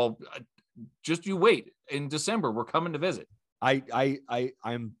 Absolutely. Well, just you wait. In December, we're coming to visit. I'm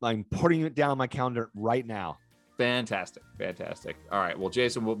putting it down on my calendar right now. Fantastic. All right. Well,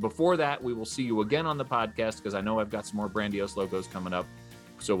 Jason, before that, we will see you again on the podcast because I know I've got some more Brandiose logos coming up.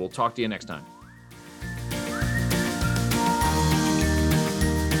 So we'll talk to you next time.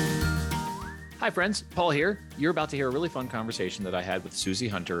 Hi, friends. Paul here. You're about to hear a really fun conversation that I had with Susie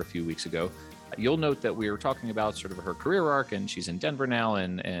Hunter a few weeks ago. You'll note that we were talking about sort of her career arc, and she's in Denver now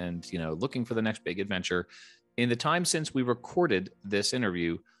and looking for the next big adventure. In the time since we recorded this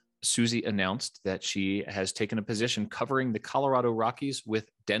interview, Susie announced that she has taken a position covering the Colorado Rockies with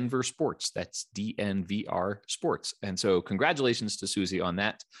Denver Sports. That's DNVR Sports. And so congratulations to Susie on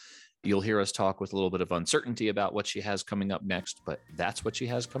that. You'll hear us talk with a little bit of uncertainty about what she has coming up next, but that's what she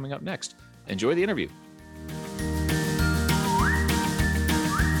has coming up next. Enjoy the interview.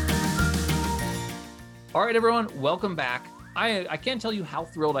 All right, everyone, welcome back. I can't tell you how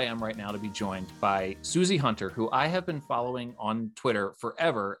thrilled I am right now to be joined by Susie Hunter, who I have been following on Twitter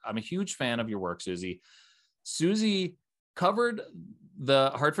forever. I'm a huge fan of your work, Susie. Susie covered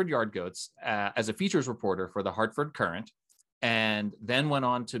the Hartford Yard Goats as a features reporter for the Hartford Current, and then went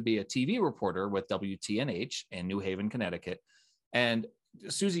on to be a TV reporter with WTNH in New Haven, Connecticut. And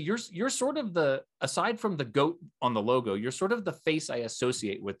Susie, you're sort of aside from the goat on the logo, you're sort of the face I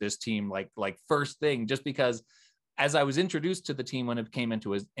associate with this team, like first thing, just because as I was introduced to the team when it came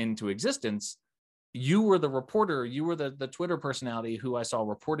into existence, you were the reporter, you were the Twitter personality who I saw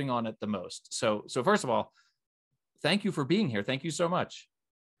reporting on it the most. So first of all, thank you for being here. Thank you so much.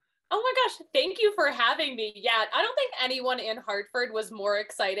 Oh my gosh, thank you for having me. Yeah, I don't think anyone in Hartford was more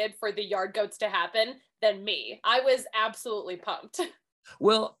excited for the Yard Goats to happen than me. I was absolutely pumped.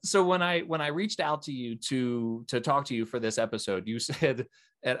 Well, so when I reached out to you to talk to you for this episode, you said,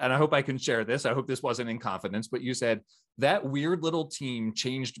 and I hope I can share this, I hope this wasn't in confidence, but you said, that weird little team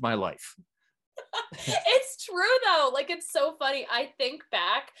changed my life. It's true though. Like, it's so funny. I think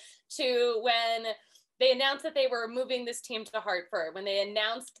back to when they announced that they were moving this team to Hartford, when they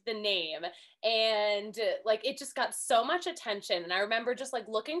announced the name, and like it just got so much attention. And I remember just like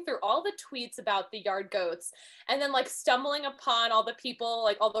looking through all the tweets about the Yard Goats, and then like stumbling upon all the people,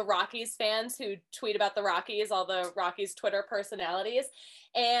 like all the Rockies fans who tweet about the Rockies, all the Rockies Twitter personalities,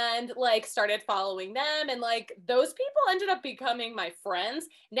 and like started following them. And like those people ended up becoming my friends.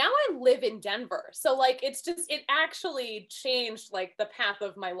 Now I live in Denver. So like it actually changed like the path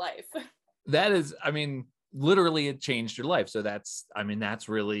of my life. That is, literally it changed your life. So that's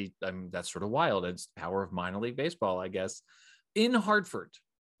sort of wild. It's the power of minor league baseball, I guess. In Hartford,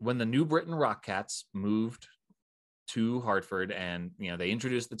 when the New Britain Rockcats moved to Hartford and, they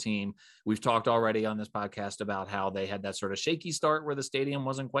introduced the team, we've talked already on this podcast about how they had that sort of shaky start where the stadium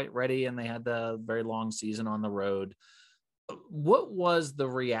wasn't quite ready and they had the very long season on the road. What was the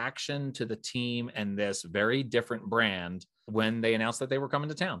reaction to the team and this very different brand when they announced that they were coming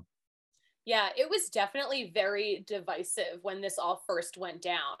to town? Yeah, it was definitely very divisive when this all first went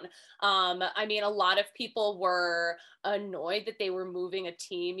down. A lot of people were annoyed that they were moving a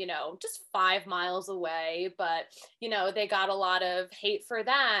team, just 5 miles away. But, they got a lot of hate for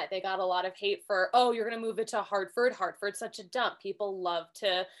that. They got a lot of hate for, oh, you're going to move it to Hartford. Hartford's such a dump. People love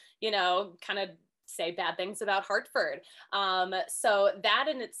to, kind of say bad things about Hartford. So that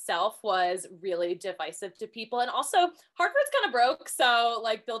in itself was really divisive to people. And also Hartford's kind of broke. So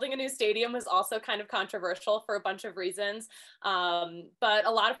like building a new stadium was also kind of controversial for a bunch of reasons. But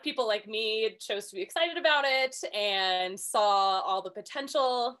a lot of people like me chose to be excited about it and saw all the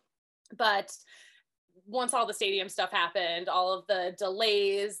potential. But once all the stadium stuff happened, all of the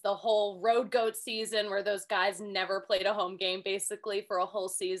delays, the whole road goat season where those guys never played a home game basically for a whole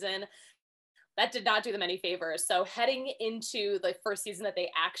season, that did not do them any favors. So heading into the first season that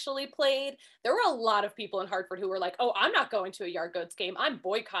they actually played, there were a lot of people in Hartford who were like, oh, I'm not going to a Yard Goats game. I'm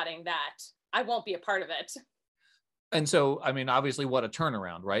boycotting that. I won't be a part of it. And so, obviously what a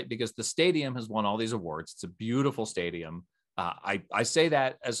turnaround, right? Because the stadium has won all these awards. It's a beautiful stadium. I say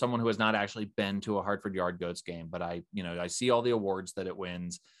that as someone who has not actually been to a Hartford Yard Goats game, but I see all the awards that it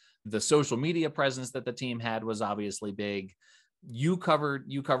wins. The social media presence that the team had was obviously big. You covered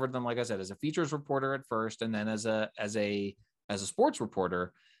them, like I said, as a features reporter at first, and then as a as a sports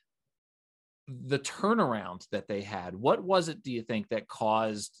reporter, the turnaround that they had, what was it, do you think, that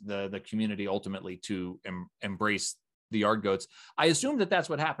caused the community ultimately to embrace the Yard Goats? I assume that that's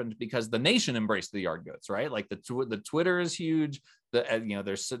what happened because the nation embraced the Yard Goats, right? Like the Twitter is huge.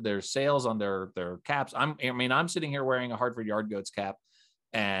 There's sales on their caps. I'm sitting here wearing a Hartford Yard Goats cap,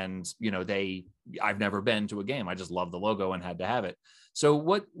 and I've never been to a game. I just love the logo and had to have it. So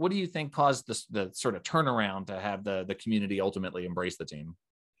what do you think caused the sort of turnaround to have the community ultimately embrace the team?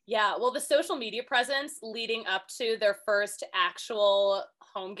 Yeah, well, the social media presence leading up to their first actual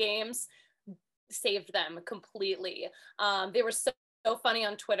home games saved them completely. They were so funny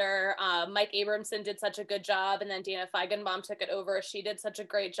on Twitter. Mike Abramson did such a good job, and then Dana Feigenbaum took it over. She did such a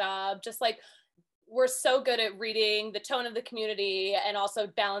great job. Just like, we're so good at reading the tone of the community and also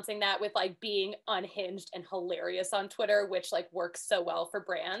balancing that with like being unhinged and hilarious on Twitter, which like works so well for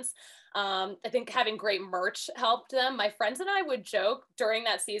brands. I think having great merch helped them. My friends and I would joke during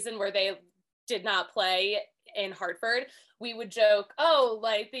that season where they did not play in Hartford, we would joke, oh,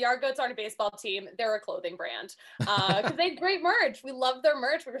 like the Yard Goats aren't a baseball team, they're a clothing brand. Because they had great merch. We loved their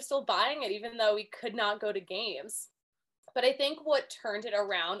merch. We were still buying it even though we could not go to games. But I think what turned it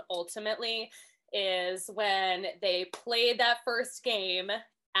around ultimately is when they played that first game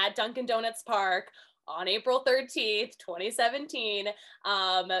at Dunkin' Donuts Park on April 13th, 2017.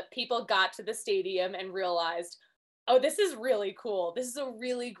 People got to the stadium and realized, oh, this is really cool. This is a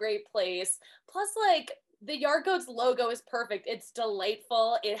really great place. Plus, like, the Yard Goats logo is perfect. It's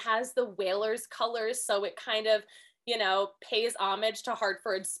delightful. It has the Whalers colors, so it kind of, pays homage to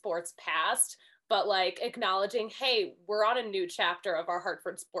Hartford's sports past, but like acknowledging, hey, we're on a new chapter of our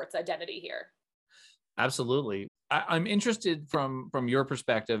Hartford sports identity here. Absolutely. I'm interested from your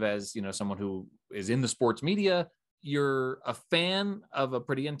perspective as, someone who is in the sports media. You're a fan of a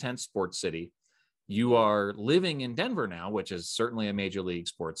pretty intense sports city. You are living in Denver now, which is certainly a major league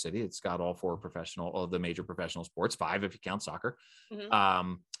sports city. It's got all the major professional sports, 5 if you count soccer.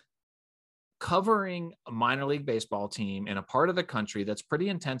 Mm-hmm. Covering a minor league baseball team in a part of the country that's pretty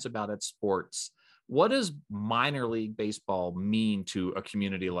intense about its sports. What does minor league baseball mean to a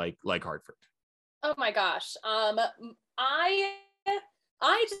community like Hartford? Oh my gosh.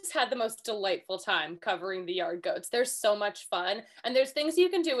 I just had the most delightful time covering the Yard Goats. They're so much fun. And there's things you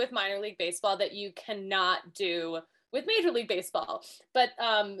can do with minor league baseball that you cannot do with Major League Baseball. But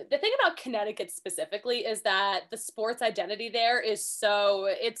the thing about Connecticut specifically is that the sports identity there it's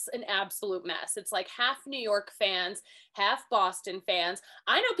an absolute mess. It's like half New York fans, half Boston fans.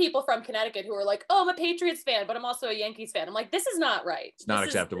 I know people from Connecticut who are like, oh, I'm a Patriots fan, but I'm also a Yankees fan. I'm like, this is not right. It's not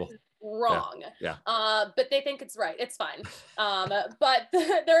acceptable. This is wrong. Yeah. But they think it's right. It's fine. But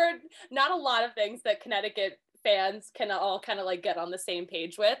there are not a lot of things that Connecticut fans can all kind of like get on the same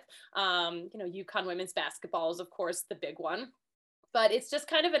page with. UConn women's basketball is of course the big one, but it's just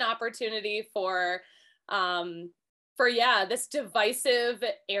kind of an opportunity for this divisive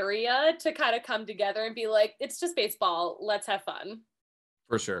area to kind of come together and be like, it's just baseball, let's have fun.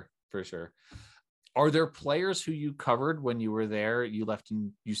 For sure. Are there players who you covered when you were there? You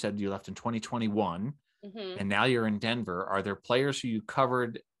said you left in 2021, mm-hmm. and now you're in Denver. Are there players who you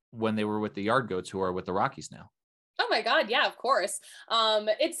covered when they were with the Yard Goats who are with the Rockies now? Oh my God. Yeah, of course.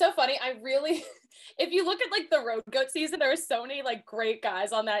 It's so funny. If you look at like the Road Goat season, there are so many like great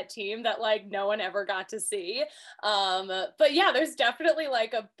guys on that team that like no one ever got to see. But yeah, there's definitely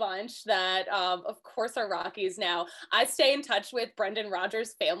like a bunch that of course are Rockies now. I stay in touch with Brendan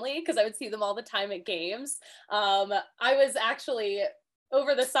Rodgers' family because I would see them all the time at games. I was actually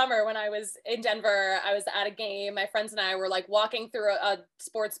over the summer when I was in Denver, I was at a game. My friends and I were like walking through a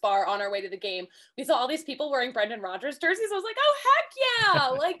sports bar on our way to the game. We saw all these people wearing Brendan Rodgers jerseys. I was like, oh, heck yeah.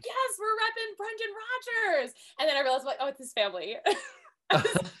 Like, yes, we're repping Brendan Rodgers. And then I realized, like, oh, it's his family.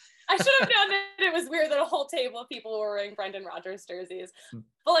 I should have known that it was weird that a whole table of people were wearing Brendan Rodgers jerseys.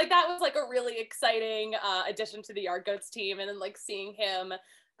 But like, that was like a really exciting addition to the Yard Goats team. And then like seeing him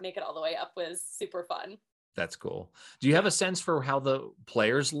make it all the way up was super fun. That's cool. Do you have a sense for how the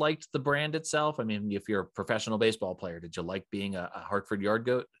players liked the brand itself? I mean, if you're a professional baseball player, did you like being a Hartford Yard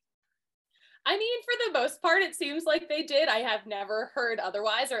Goat? I mean, for the most part, it seems like they did. I have never heard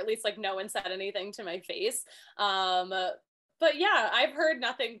otherwise, or at least like no one said anything to my face. But yeah, I've heard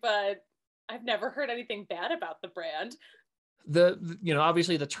nothing, but I've never heard anything bad about the brand.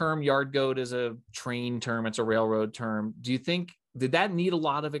 Obviously the term Yard Goat is a train term. It's a railroad term. Do you think, did that need a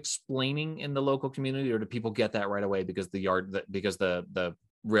lot of explaining in the local community, or do people get that right away because the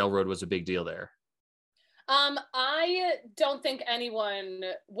railroad was a big deal there? I don't think anyone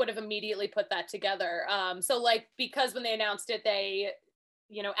would have immediately put that together. So like, because when they announced it, they,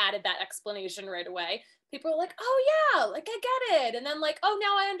 added that explanation right away. people are like, oh yeah, like I get it. And then like, oh,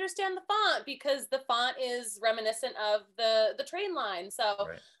 now I understand the font because the font is reminiscent of the train line. So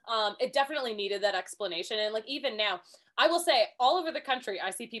it definitely needed that explanation. And like, even now, I will say all over the country,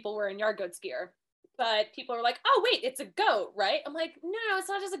 I see people wearing yard goats gear. But people are like, oh, wait, it's a goat, right? I'm like, no, it's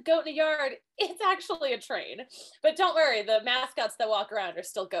not just a goat in a yard. It's actually a train. But don't worry, the mascots that walk around are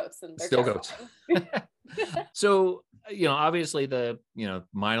still goats, and they're Still terrifying. goats. So, obviously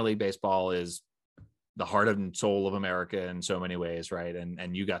minor league baseball is the heart and soul of America in so many ways, right?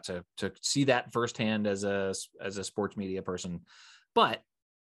 And you got to see that firsthand as a sports media person. But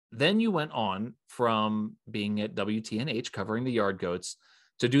then you went on from being at WTNH covering the yard goats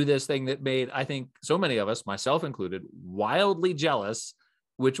to do this thing that made, I think, so many of us, myself included, wildly jealous,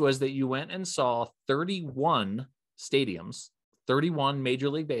 which was that you went and saw 31 stadiums, 31 Major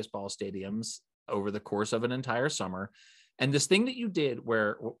League Baseball stadiums over the course of an entire summer. And this thing that you did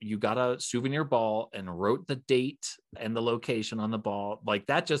where you got a souvenir ball and wrote the date and the location on the ball, like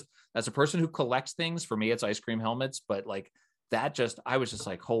that, just as a person who collects things, for me, it's ice cream helmets, but like that I was just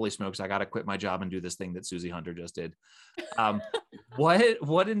like, holy smokes, I got to quit my job and do this thing that Susie Hunter just did.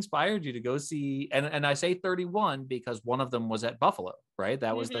 What inspired you to go see, and I say 31 because one of them was at Buffalo, right?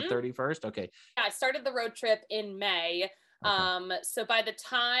 That was the 31st. Okay. Yeah, I started the road trip in May. Okay. So by the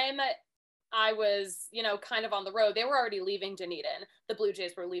time I was, kind of on the road, they were already leaving Dunedin. The Blue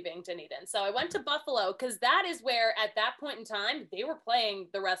Jays were leaving Dunedin. So I went to Buffalo because that is where, at that point in time, they were playing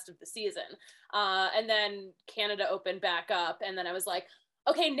the rest of the season. And then Canada opened back up. And then I was like,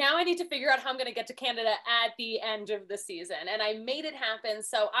 okay, now I need to figure out how I'm going to get to Canada at the end of the season. And I made it happen.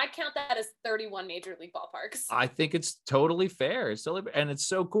 So I count that as 31 Major League ballparks. I think it's totally fair. And it's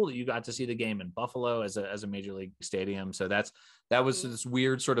so cool that you got to see the game in Buffalo as a Major League stadium. So that was this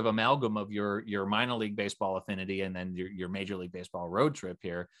weird sort of amalgam of your minor league baseball affinity and then your Major League Baseball road trip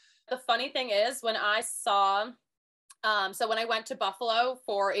here. The funny thing is when I saw so when I went to Buffalo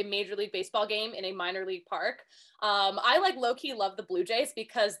for a Major League Baseball game in a minor league park, I like low-key love the Blue Jays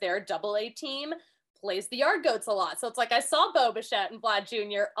because their AA team plays the yard goats a lot. So it's like I saw Bo Bichette and Vlad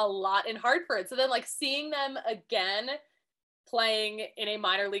Jr. a lot in Hartford. So then like seeing them again playing in a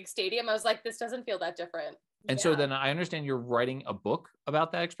minor league stadium, I was like, this doesn't feel that different. And so then I understand you're writing a book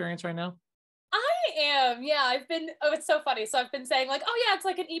about that experience right now? I am. Yeah, it's so funny. So I've been saying like, oh yeah, it's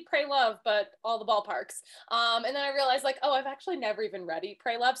like an Eat, Pray, Love, but all the ballparks. And then I realized like, oh, I've actually never even read Eat,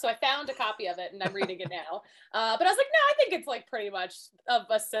 Pray, Love. So I found a copy of it and I'm reading it now. But I was like, no, I think it's like pretty much of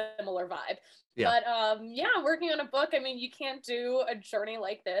a similar vibe. Yeah. But yeah, working on a book, I mean, you can't do a journey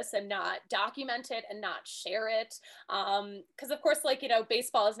like this and not document it and not share it. Because of course, like,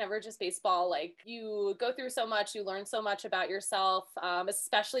 baseball is never just baseball. Like you go through so much, you learn so much about yourself,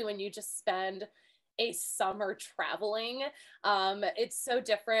 especially when you just spend a summer traveling. It's so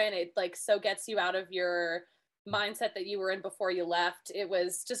different. It like so gets you out of your mindset that you were in before you left. It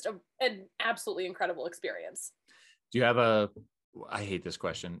was just an absolutely incredible experience. Do you have I hate this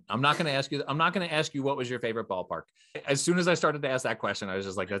question. I'm not going to ask you what was your favorite ballpark. As soon as I started to ask that question, I was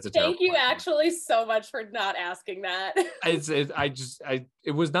just like, that's a terrible Thank you question. Actually so much for not asking that.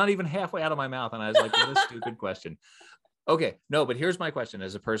 It was not even halfway out of my mouth. And I was like, what a stupid question. Okay, no, but here's my question.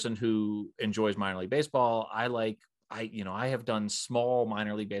 As a person who enjoys minor league baseball, I have done small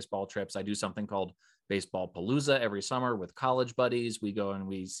minor league baseball trips. I do something called Baseball Palooza every summer with college buddies. We go and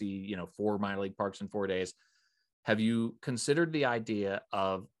we see, 4 minor league parks in 4 days. Have you considered the idea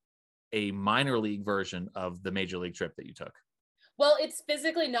of a minor league version of the major league trip that you took? Well, it's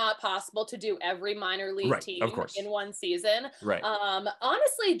physically not possible to do every minor league team in one season. Right.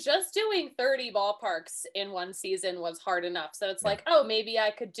 Honestly, just doing 30 ballparks in one season was hard enough. So it's like, oh, maybe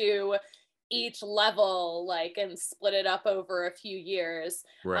I could do each level and split it up over a few years.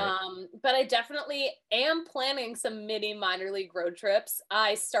 Right. But I definitely am planning some mini minor league road trips.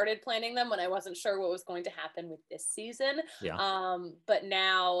 I started planning them when I wasn't sure what was going to happen with this season. Yeah. But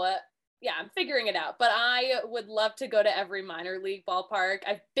now I'm figuring it out. But I would love to go to every minor league ballpark.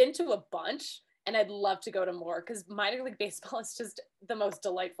 I've been to a bunch and I'd love to go to more because minor league baseball is just the most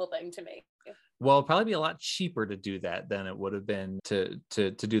delightful thing to me. Well, it'd probably be a lot cheaper to do that than it would have been to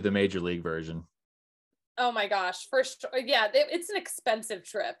do the major league version. Oh my gosh, for sure. Yeah, it's an expensive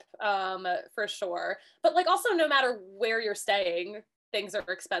trip, for sure. But also no matter where you're staying, things are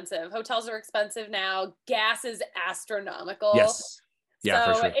expensive. Hotels are expensive now. Gas is astronomical. Yes. Yeah,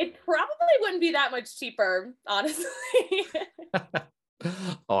 so for sure. It probably wouldn't be that much cheaper, honestly.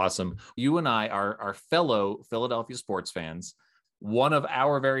 Awesome. You and I are fellow Philadelphia sports fans. One of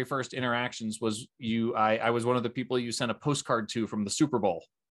our very first interactions was I was one of the people you sent a postcard to from the Super Bowl.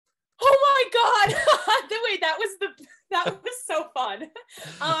 Oh my God. Wait, that was so fun.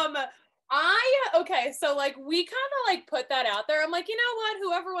 Okay, so like we kind of like put that out there. I'm like, you know what?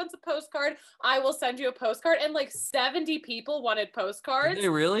 Whoever wants a postcard, I will send you a postcard. And like 70 people wanted postcards. Did they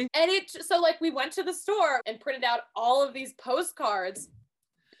really? And so like we went to the store and printed out all of these postcards.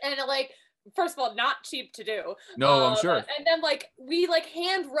 And like, first of all, not cheap to do. No, I'm sure. And then like we like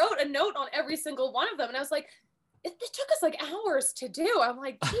hand wrote a note on every single one of them. And I was like, it took us like hours to do. I'm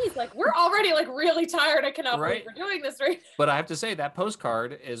like, geez, like we're already like really tired. I cannot believe we're doing this right. But I have to say that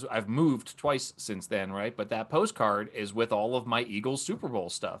postcard is, I've moved twice since then, right? But that postcard is with all of my Eagles Super Bowl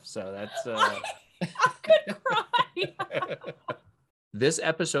stuff. So that's I could cry. This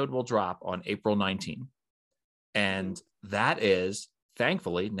episode will drop on April 19. And that is,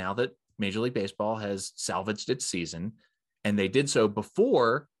 thankfully, now that Major League Baseball has salvaged its season, and they did so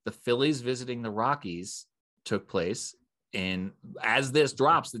before the Phillies visiting the Rockies took place. And as this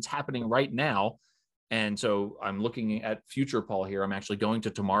drops, that's happening right now. And so I'm looking at future Paul here. I'm actually going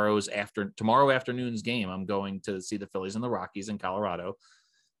to tomorrow afternoon's game. I'm going to see the Phillies and the Rockies in Colorado.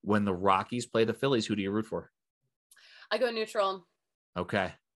 When the Rockies play the Phillies, who do you root for? I go neutral.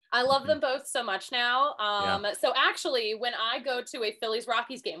 Okay. I love them both so much now. So actually, when I go to a Phillies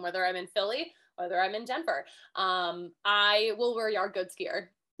Rockies game, whether I'm in Philly, whether I'm in Denver, I will wear yard goods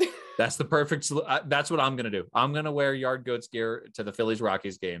gear. That's the perfect. That's what I'm going to do. I'm going to wear yard goods gear to the Phillies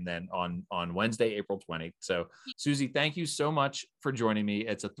Rockies game then on Wednesday, April 20th. So Susie, thank you so much for joining me.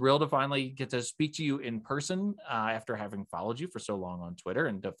 It's a thrill to finally get to speak to you in person after having followed you for so long on Twitter,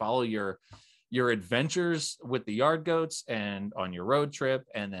 and to follow your adventures with the yard goats and on your road trip,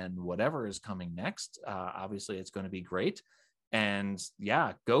 and then whatever is coming next. Obviously it's going to be great. And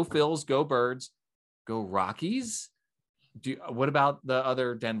yeah, go Phils, go Birds, go Rockies. What about the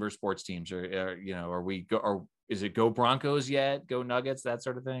other Denver sports teams? Or is it go Broncos yet? Go Nuggets, that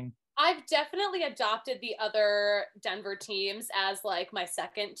sort of thing? I've definitely adopted the other Denver teams as like my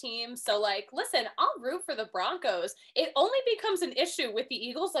second team. So like, listen, I'll root for the Broncos. It only becomes an issue with the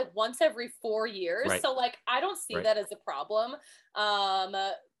Eagles like once every 4 years. Right. So like, I don't see that as a problem.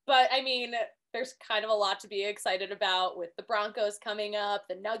 But I mean, there's kind of a lot to be excited about with the Broncos coming up.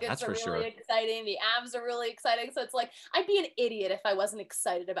 The Nuggets are really exciting. The Avs are really exciting. So it's like, I'd be an idiot if I wasn't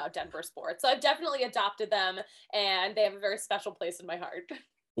excited about Denver sports. So I've definitely adopted them, and they have a very special place in my heart.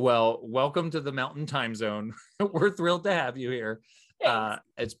 Well, welcome to the Mountain Time Zone. We're thrilled to have you here.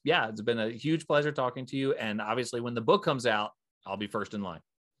 It's been a huge pleasure talking to you. And obviously when the book comes out, I'll be first in line.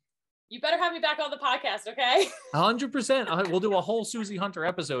 You better have me back on the podcast, okay? 100%. We'll do a whole Susie Hunter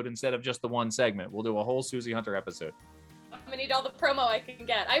episode instead of just the one segment. We'll do a whole Susie Hunter episode. I'm gonna need all the promo I can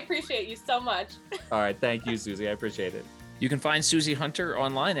get. I appreciate you so much. All right. Thank you, Susie. I appreciate it. You can find Susie Hunter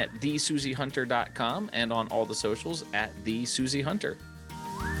online at thesusiehunter.com and on all the socials at thesusiehunter.